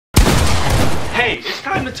Hey, it's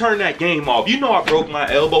time to turn that game off. You know I broke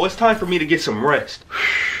my elbow. It's time for me to get some rest.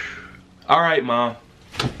 All right, Mom.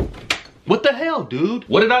 What the hell, dude?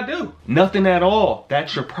 What did I do? Nothing at all.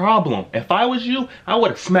 That's your problem. If I was you, I would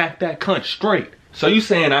have smacked that cunt straight. So you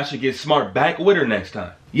saying I should get smart back with her next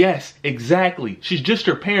time? Yes, exactly. She's just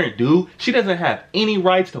your parent, dude. She doesn't have any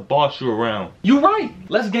rights to boss you around. You right.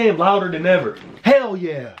 Let's game louder than ever. Hell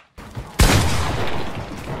yeah.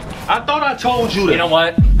 I thought I told you that. You know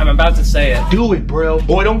what? I'm about to say it. Do it, bro.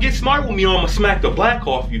 Boy, don't get smart with me or I'm gonna smack the black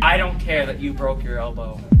off you. I don't care that you broke your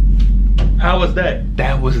elbow. How was that?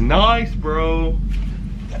 That was nice, bro.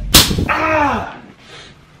 Ah!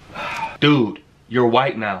 Dude, you're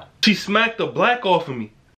white now. She smacked the black off of me.